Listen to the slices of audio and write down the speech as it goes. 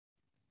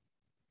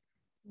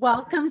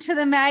Welcome to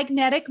the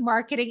Magnetic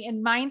Marketing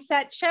and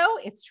Mindset Show.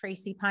 It's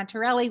Tracy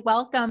Pontarelli.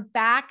 Welcome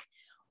back.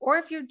 Or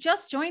if you're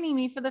just joining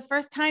me for the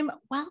first time,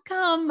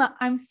 welcome.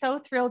 I'm so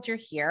thrilled you're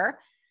here.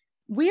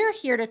 We're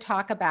here to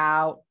talk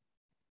about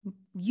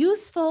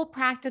useful,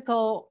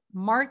 practical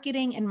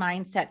marketing and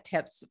mindset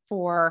tips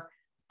for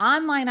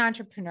online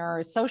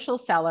entrepreneurs, social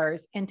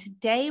sellers. And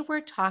today we're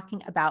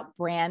talking about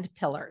brand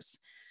pillars.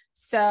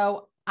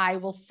 So I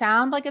will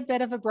sound like a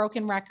bit of a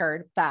broken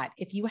record, but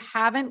if you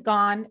haven't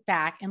gone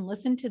back and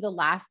listened to the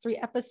last 3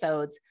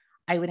 episodes,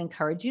 I would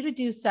encourage you to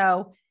do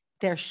so.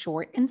 They're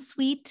short and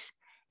sweet,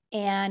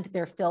 and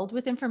they're filled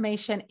with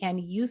information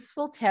and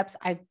useful tips.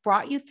 I've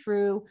brought you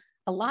through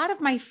a lot of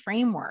my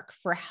framework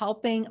for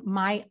helping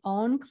my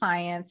own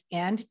clients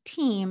and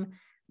team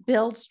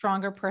build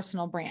stronger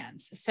personal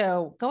brands.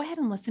 So go ahead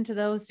and listen to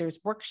those. There's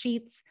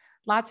worksheets,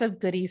 lots of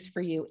goodies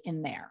for you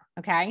in there.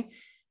 Okay.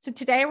 So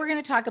today we're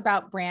going to talk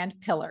about brand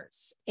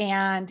pillars.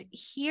 And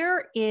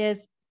here's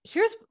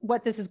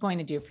what this is going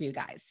to do for you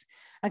guys.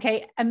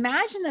 Okay.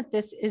 Imagine that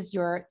this is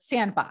your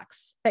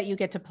sandbox that you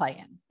get to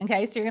play in.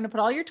 Okay. So you're going to put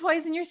all your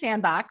toys in your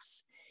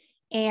sandbox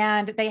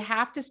and they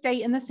have to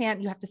stay in the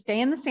sand. You have to stay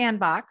in the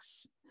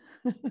sandbox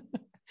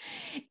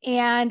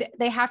and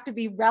they have to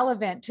be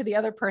relevant to the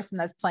other person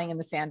that's playing in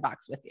the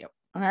sandbox with you.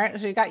 All right.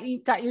 So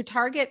you've got your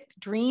target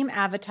dream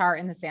avatar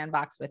in the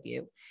sandbox with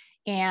you.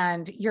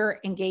 And you're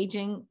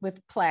engaging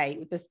with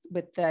play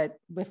with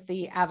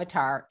the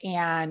avatar,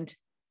 and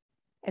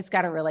it's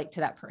got to relate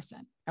to that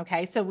person.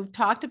 Okay. So we've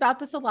talked about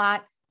this a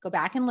lot. Go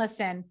back and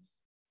listen.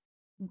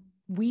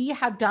 We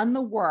have done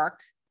the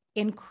work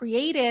and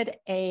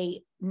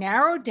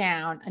narrowed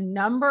down a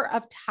number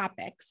of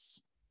topics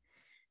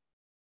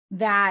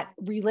that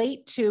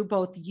relate to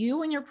both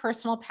you and your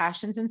personal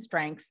passions and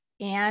strengths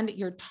and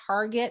your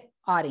target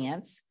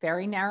audience,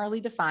 very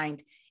narrowly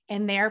defined,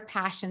 and their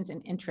passions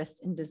and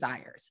interests and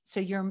desires. So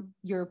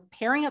you're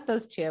pairing up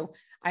those two.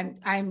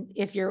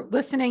 If you're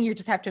listening, you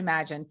just have to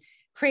imagine,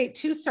 create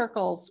 2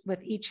 circles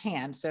with each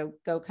hand. So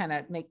go kind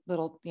of make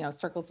little,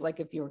 circles, like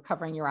if you were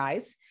covering your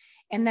eyes,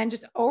 and then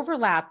just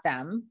overlap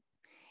them.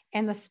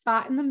 And the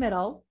spot in the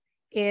middle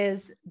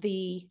is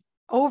the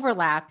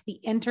overlap, the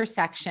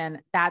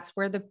intersection. That's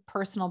where the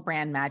personal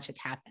brand magic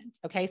happens.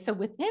 Okay. So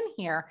within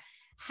here,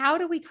 how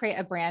do we create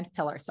a brand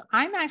pillar? So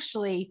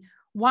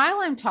while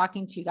I'm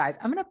talking to you guys,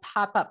 I'm going to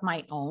pop up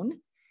my own.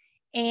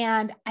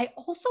 And I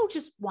also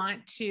just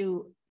want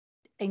to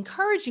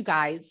encourage you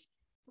guys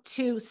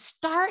to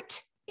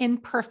start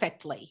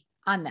imperfectly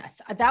on this.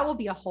 That will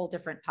be a whole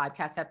different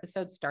podcast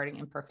episode, starting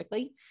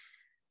imperfectly.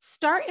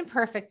 Start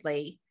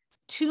imperfectly.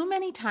 Too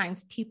many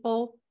times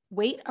people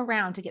wait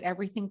around to get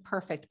everything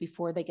perfect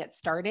before they get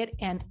started.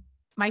 And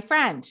my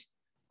friend,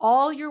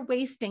 all you're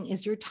wasting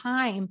is your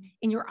time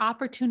and your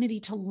opportunity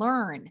to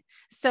learn.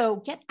 So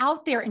get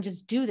out there and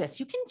just do this.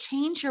 You can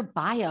change your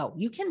bio.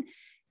 You can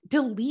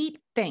delete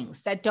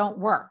things that don't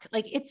work.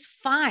 Like, it's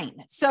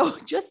fine. So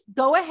just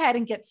go ahead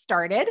and get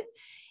started.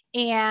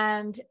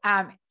 And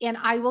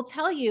I will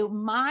tell you,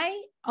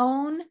 my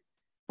own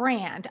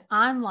brand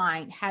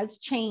online has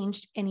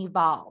changed and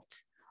evolved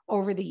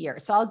over the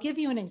years. So I'll give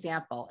you an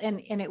example.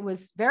 And it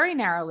was very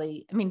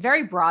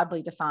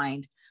broadly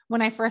defined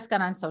when I first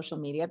got on social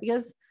media,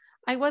 because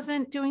I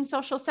wasn't doing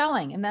social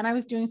selling. And then I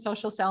was doing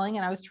social selling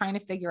and I was trying to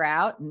figure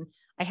out, and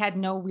I had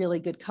no really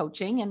good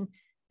coaching. And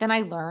then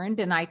I learned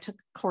and I took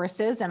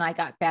courses and I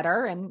got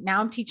better. And now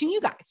I'm teaching you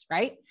guys,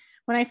 right?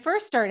 When I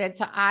first started,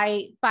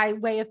 by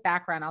way of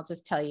background, I'll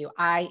just tell you,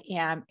 I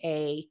am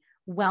a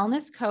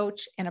wellness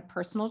coach and a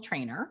personal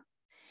trainer.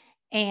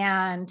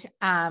 And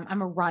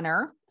I'm a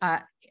runner.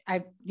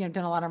 I've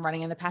done a lot of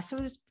running in the past. So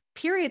it was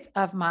periods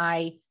of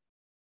my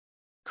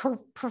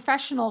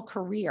professional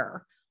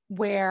career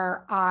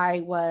where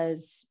I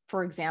was,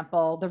 for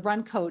example, the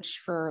run coach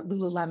for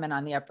Lululemon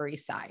on the Upper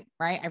East Side,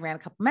 right? I ran a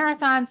couple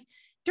marathons.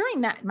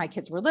 During that, my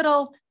kids were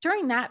little.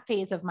 During that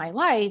phase of my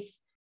life,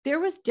 there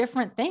was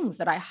different things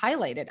that I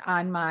highlighted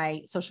on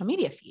my social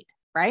media feed,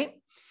 right?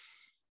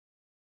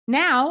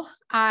 Now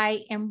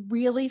I am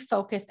really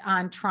focused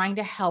on trying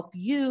to help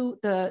you,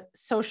 the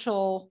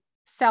social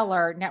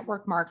seller,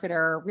 network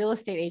marketer, real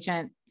estate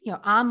agent,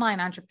 online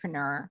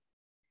entrepreneur,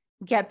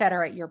 get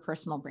better at your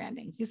personal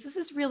branding, because this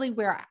is really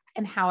where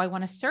and how I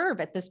want to serve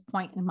at this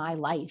point in my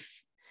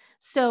life.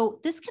 So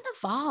this can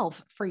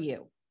evolve for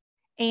you,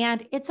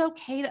 and it's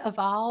okay to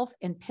evolve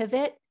and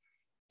pivot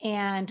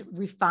and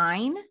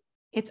refine.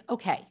 It's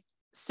okay.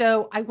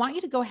 So I want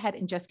you to go ahead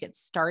and just get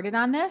started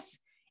on this,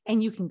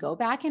 and you can go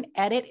back and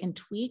edit and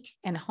tweak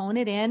and hone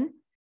it in.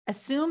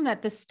 Assume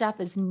that this stuff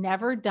is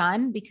never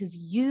done, because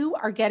you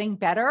are getting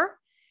better.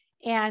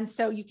 And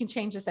so you can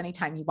change this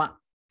anytime you want.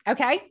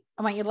 Okay.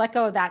 I want you to let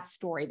go of that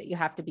story that you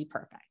have to be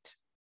perfect.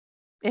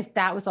 If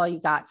that was all you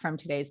got from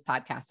today's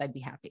podcast, I'd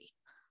be happy.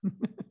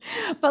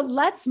 But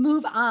let's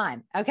move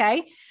on.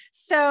 Okay.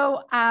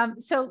 So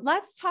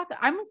let's talk.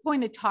 I'm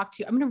going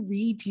to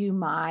read you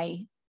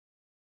my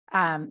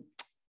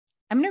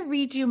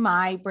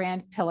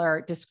brand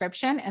pillar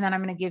description, and then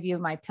I'm going to give you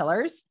my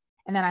pillars.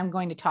 And then I'm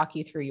going to talk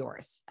you through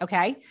yours.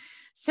 Okay.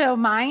 So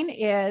mine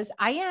is,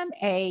 I am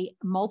a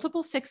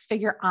multiple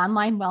six-figure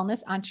online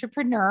wellness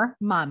entrepreneur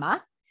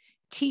mama,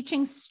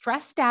 teaching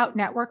stressed out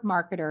network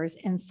marketers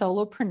and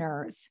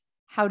solopreneurs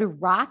how to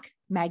rock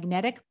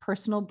magnetic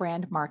personal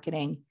brand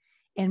marketing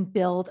and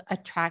build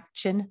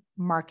attraction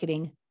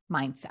marketing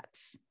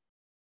mindsets.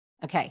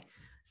 Okay.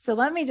 So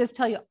let me just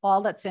tell you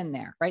all that's in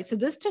there, right? So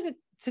this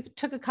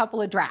took a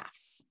couple of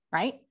drafts,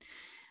 right?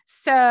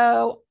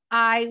 So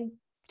I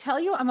tell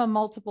you I'm a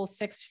multiple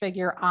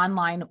six-figure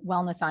online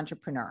wellness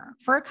entrepreneur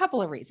for a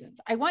couple of reasons.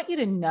 I want you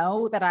to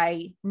know that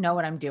I know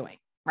what I'm doing,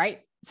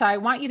 right? So I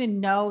want you to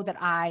know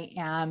that I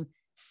am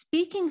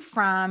speaking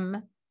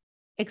from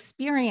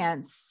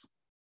experience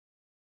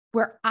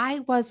where I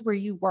was where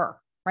you were,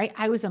 right?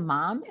 I was a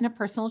mom and a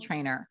personal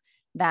trainer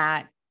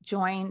that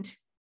joined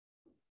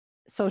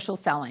social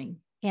selling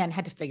and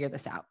had to figure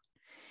this out.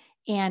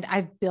 And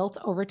I've built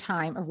over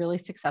time a really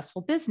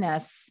successful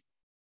business,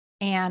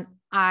 and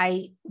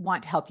I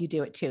want to help you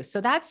do it too. So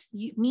that's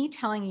me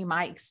telling you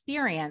my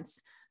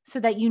experience so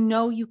that you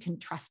know you can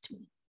trust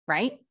me,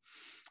 right?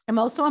 I'm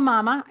also a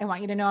mama. I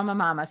want you to know I'm a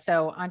mama.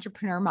 So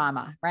entrepreneur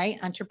mama, right?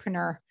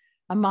 Entrepreneur,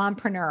 a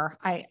mompreneur.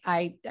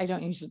 I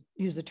don't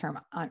use the term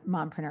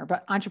mompreneur,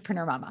 but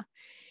entrepreneur mama.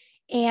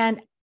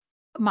 And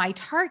my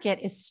target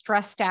is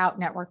stressed out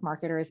network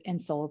marketers and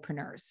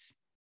solopreneurs,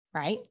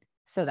 right?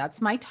 So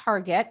that's my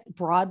target.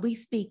 Broadly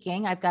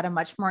speaking, I've got a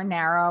much more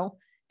narrow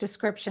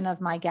description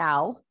of my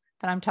gal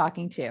that I'm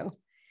talking to.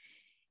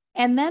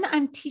 And then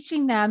I'm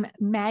teaching them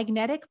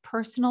magnetic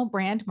personal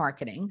brand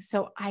marketing.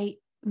 So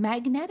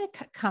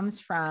magnetic comes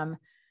from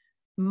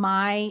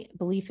my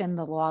belief in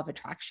the law of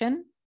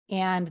attraction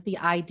and the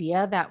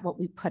idea that what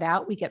we put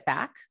out, we get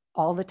back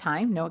all the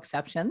time, no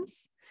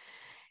exceptions.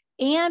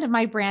 And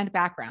my brand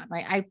background,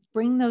 right? I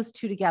bring those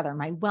two together,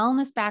 my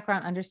wellness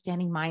background,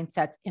 understanding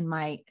mindsets, and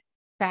my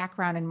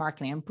background in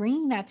marketing. I'm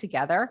bringing that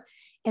together.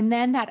 And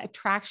then that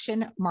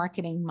attraction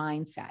marketing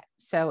mindset.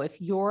 So if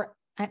you're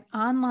an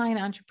online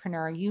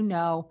entrepreneur, you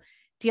know,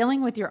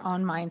 dealing with your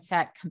own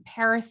mindset,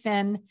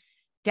 comparison,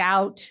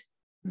 doubt,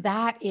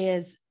 that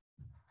is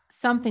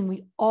something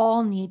we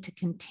all need to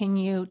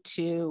continue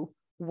to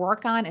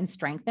work on and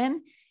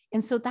strengthen.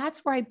 And so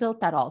that's where I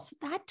built that all. So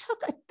that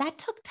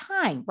took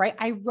time, right?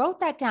 I wrote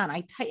that down.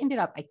 I tightened it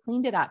up. I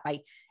cleaned it up.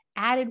 I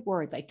added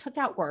words. I took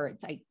out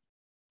words. I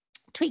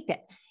tweaked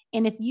it.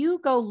 And if you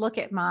go look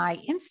at my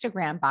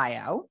Instagram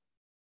bio,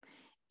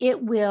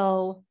 it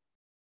will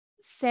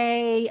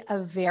say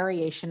a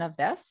variation of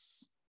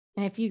this.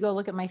 And if you go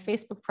look at my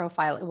Facebook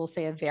profile, it will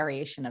say a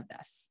variation of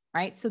this,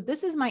 right? So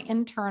this is my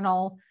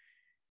internal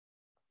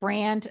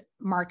brand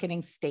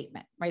marketing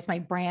statement, right? It's my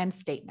brand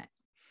statement.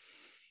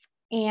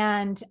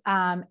 And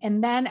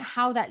then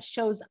how that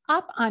shows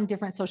up on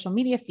different social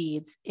media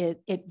feeds,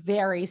 it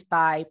varies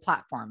by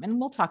platform. And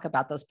we'll talk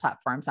about those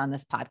platforms on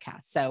this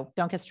podcast. So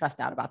don't get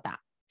stressed out about that.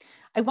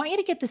 I want you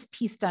to get this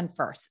piece done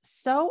first.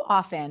 So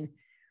often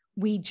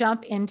we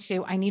jump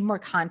into, I need more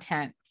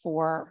content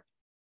for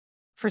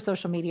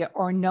social media,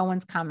 or no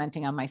one's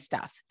commenting on my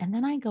stuff. And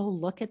then I go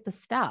look at the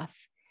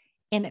stuff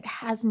and it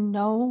has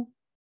no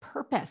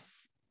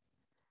purpose.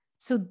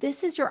 So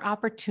this is your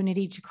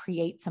opportunity to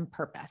create some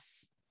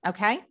purpose.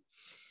 Okay.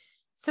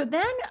 So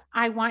then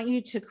I want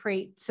you to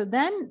so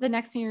then the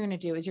next thing you're going to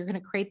do is you're going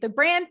to create the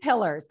brand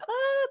pillars.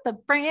 The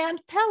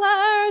brand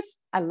pillars.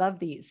 I love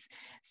these.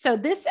 So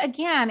this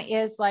again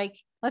is like,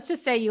 let's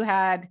just say you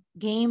had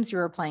games you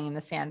were playing in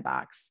the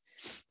sandbox.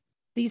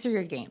 These are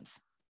your games.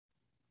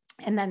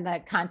 And then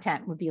the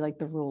content would be like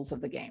the rules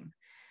of the game.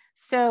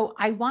 So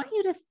I want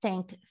you to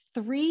think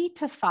 3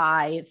 to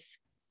 5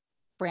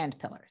 brand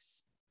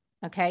pillars.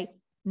 Okay.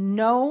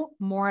 No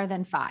more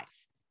than 5.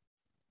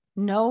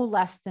 No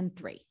less than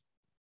 3.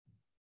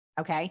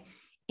 Okay.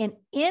 And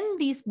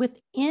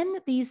within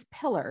these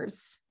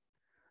pillars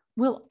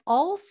will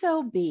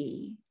also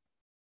be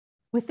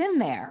within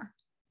there,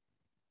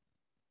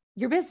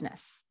 your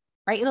business,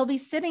 right? It'll be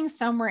sitting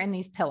somewhere in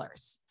these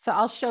pillars. So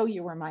I'll show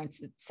you where mine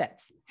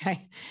sits.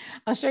 Okay.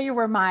 I'll show you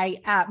where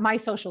my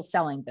social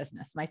selling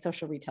business, my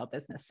social retail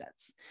business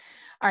sits.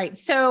 All right.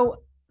 So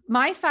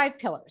my 5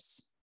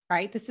 pillars,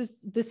 right? This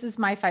is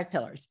my 5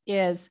 pillars.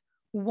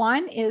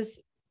 One is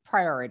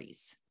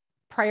priorities.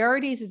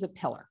 Priorities is a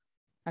pillar.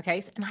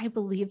 Okay. And I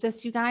believe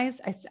this, you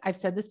guys. I've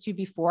said this to you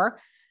before.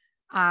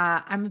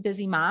 I'm a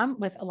busy mom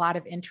with a lot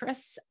of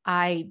interests.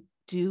 I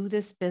do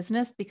this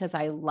business because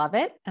I love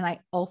it. And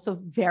I also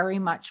very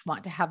much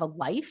want to have a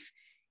life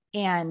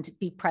and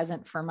be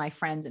present for my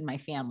friends and my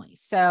family.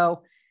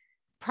 So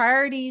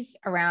I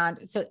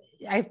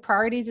have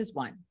priorities as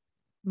 1.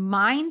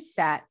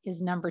 Mindset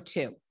is number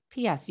 2.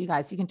 P.S. You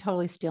guys, you can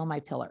totally steal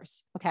my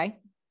pillars. Okay.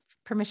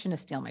 Permission to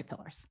steal my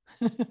pillars.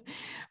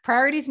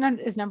 Priorities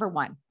is number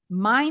 1.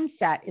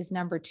 Mindset is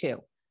number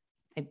 2.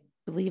 I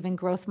believe in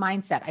growth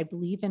mindset. I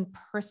believe in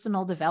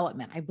personal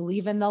development. I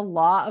believe in the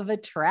law of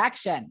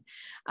attraction.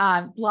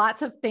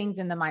 Lots of things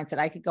in the mindset.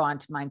 I could go on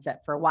to mindset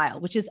for a while,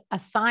 which is a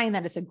sign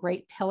that it's a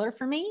great pillar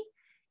for me.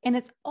 And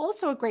it's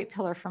also a great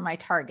pillar for my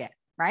target,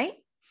 right?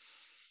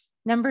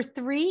 Number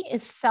 3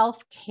 is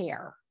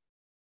self-care,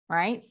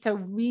 right? So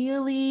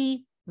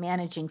really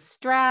managing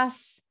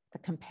stress, the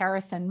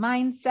comparison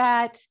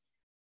mindset,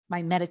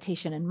 my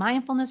meditation and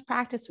mindfulness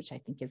practice, which I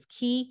think is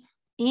key.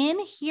 In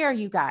here,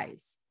 you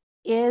guys,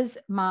 is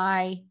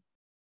my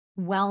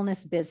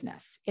wellness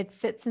business. It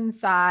sits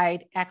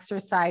inside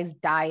exercise,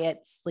 diet,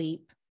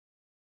 sleep,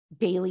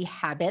 daily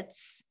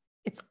habits.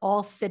 It's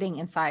all sitting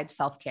inside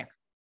self-care.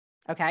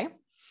 Okay.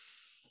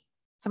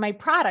 So my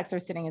products are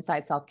sitting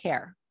inside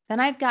self-care. Then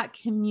I've got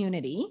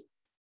community.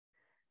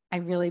 I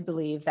really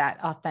believe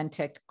that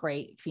authentic,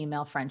 great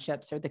female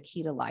friendships are the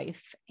key to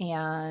life,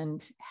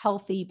 and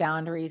healthy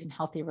boundaries and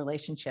healthy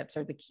relationships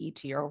are the key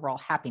to your overall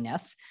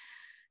happiness.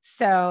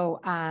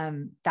 So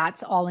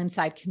that's all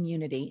inside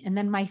community. And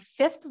then my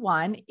 5th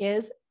one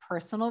is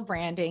personal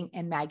branding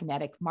and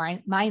magnetic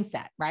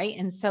mindset, right?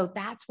 And so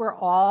that's where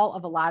all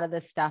of a lot of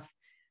this stuff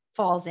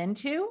falls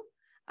into.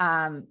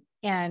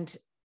 And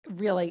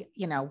really,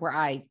 where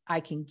I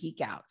can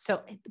geek out.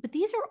 So, but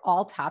these are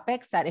all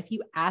topics that if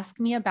you ask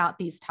me about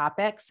these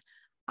topics,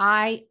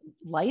 I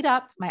light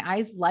up, my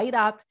eyes light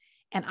up,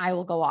 and I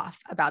will go off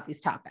about these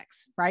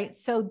topics, right?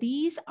 So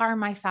these are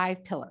my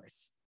 5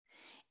 pillars.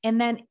 And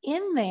then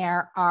in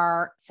there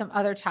are some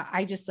other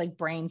I just like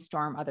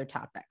brainstorm other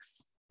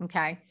topics.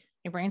 Okay.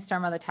 I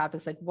brainstorm other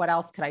topics. Like what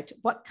else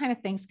what kind of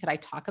things could I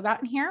talk about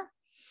in here?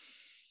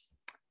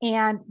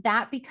 And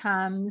that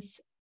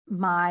becomes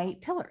my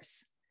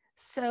pillars.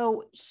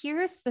 So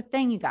here's the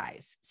thing, you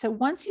guys. So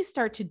once you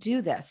start to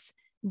do this,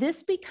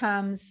 this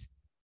becomes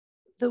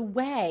the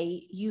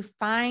way you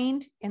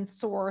find and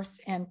source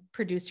and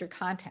produce your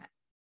content.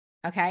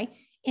 Okay.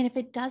 And if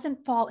it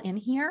doesn't fall in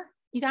here,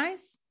 you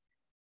guys,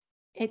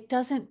 it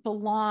doesn't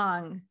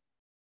belong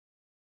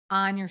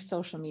on your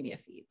social media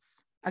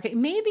feeds. Okay.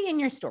 Maybe in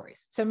your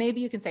stories. So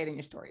maybe you can say it in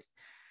your stories.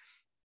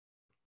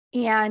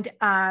 And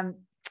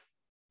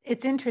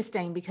it's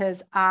interesting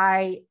because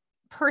I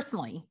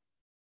personally,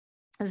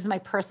 this is my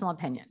personal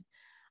opinion,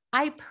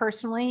 I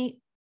personally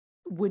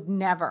would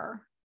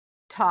never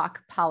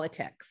talk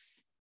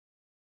politics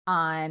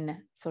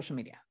on social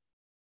media.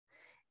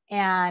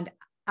 And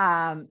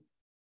will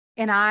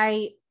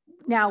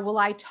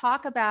I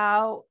talk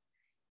about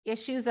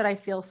issues that I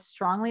feel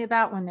strongly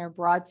about when they're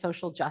broad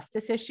social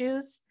justice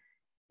issues?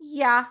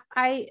 Yeah,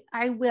 I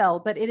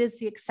will, but it is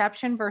the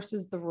exception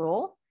versus the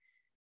rule,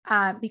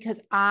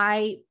 because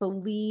I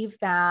believe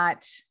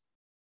that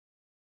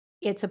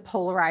it's a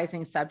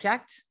polarizing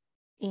subject,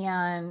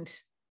 and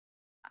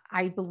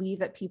I believe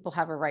that people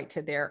have a right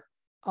to their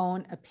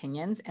own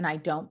opinions, and I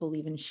don't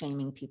believe in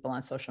shaming people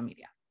on social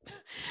media.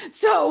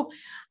 So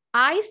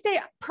I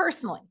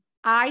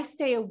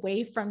stay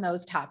away from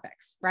those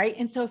topics, right?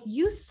 And so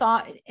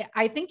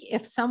I think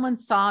if someone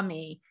saw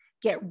me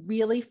get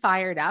really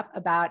fired up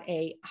about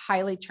a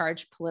highly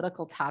charged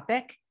political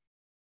topic,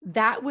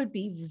 that would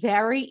be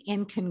very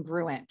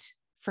incongruent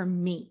for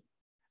me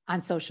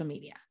on social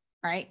media,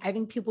 right? I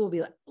think people will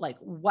be like,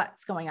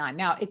 what's going on?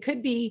 Now, it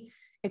could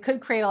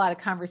create a lot of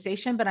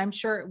conversation, but I'm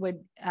sure it would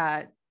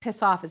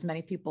piss off as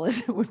many people as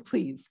it would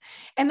please.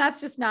 And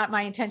that's just not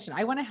my intention.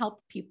 I want to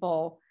help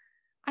people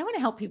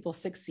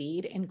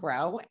succeed and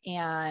grow.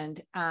 And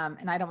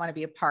I don't want to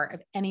be a part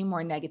of any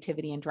more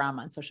negativity and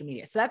drama on social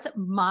media. So that's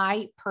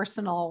my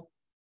personal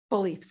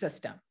belief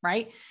system,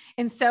 right?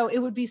 And so it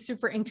would be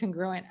super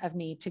incongruent of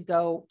me to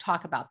go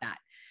talk about that.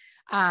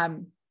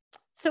 And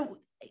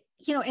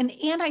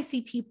I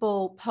see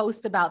people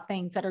post about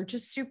things that are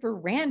just super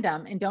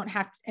random and don't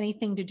have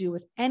anything to do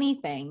with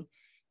anything.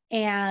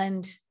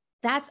 And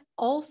that's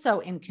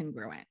also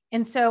incongruent.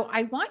 And so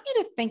I want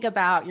you to think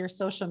about your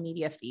social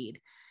media feed.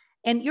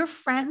 And your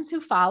friends who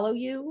follow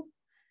you,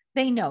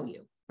 they know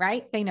you,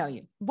 right? They know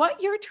you.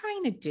 What you're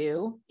trying to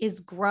do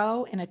is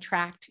grow and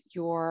attract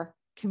your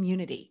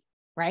community,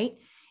 right?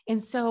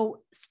 And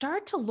so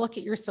start to look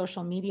at your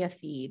social media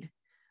feed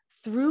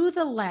through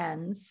the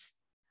lens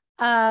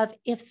of,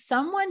 if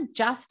someone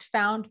just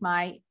found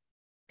my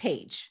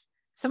page,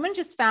 someone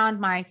just found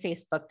my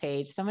Facebook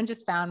page, someone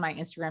just found my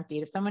Instagram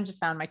feed, if someone just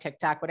found my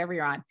TikTok, whatever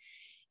you're on,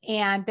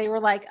 and they were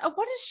like, oh,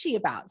 what is she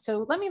about?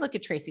 So let me look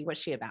at Tracy. What's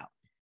she about?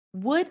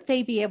 Would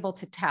they be able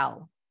to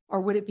tell, or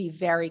would it be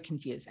very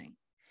confusing?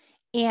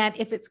 And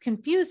if it's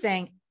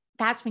confusing,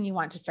 that's when you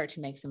want to start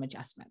to make some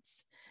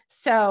adjustments.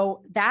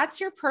 So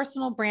that's your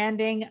personal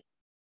branding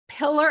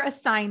pillar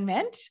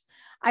assignment.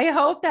 I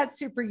hope that's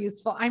super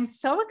useful. I'm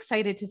so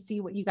excited to see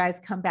what you guys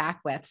come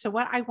back with. So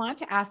what I want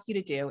to ask you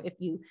to do,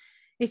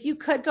 if you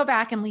could go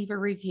back and leave a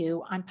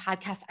review on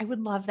podcast, I would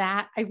love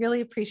that. I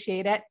really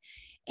appreciate it.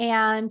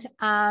 And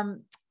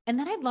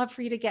then I'd love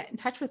for you to get in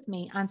touch with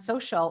me on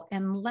social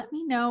and let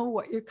me know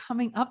what you're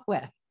coming up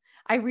with.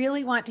 I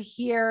really want to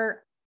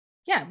hear,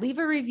 leave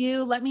a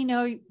review. Let me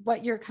know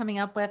what you're coming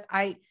up with.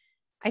 I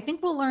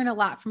think we'll learn a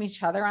lot from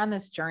each other on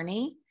this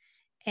journey.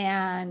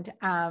 And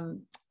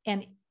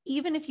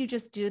even if you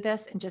just do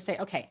this and just say,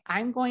 okay,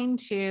 I'm going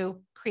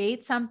to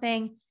create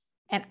something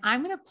and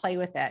I'm going to play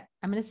with it.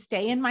 I'm going to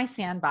stay in my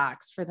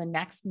sandbox for the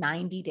next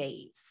 90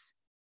 days.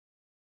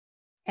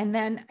 And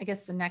then I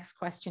guess the next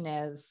question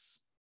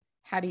is,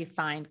 How do you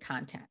find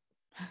content?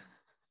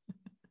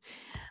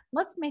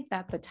 Let's make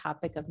that the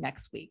topic of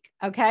next week.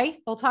 Okay.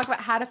 We'll talk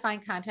about how to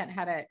find content,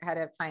 how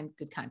to find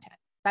good content.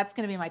 That's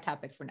going to be my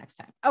topic for next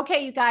time.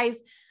 Okay, you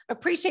guys,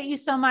 appreciate you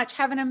so much.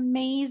 Have an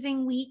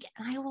amazing week.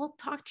 And I will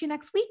talk to you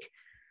next week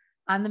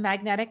on the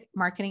Magnetic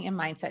Marketing and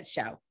Mindset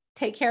Show.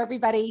 Take care,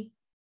 everybody.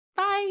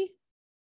 Bye.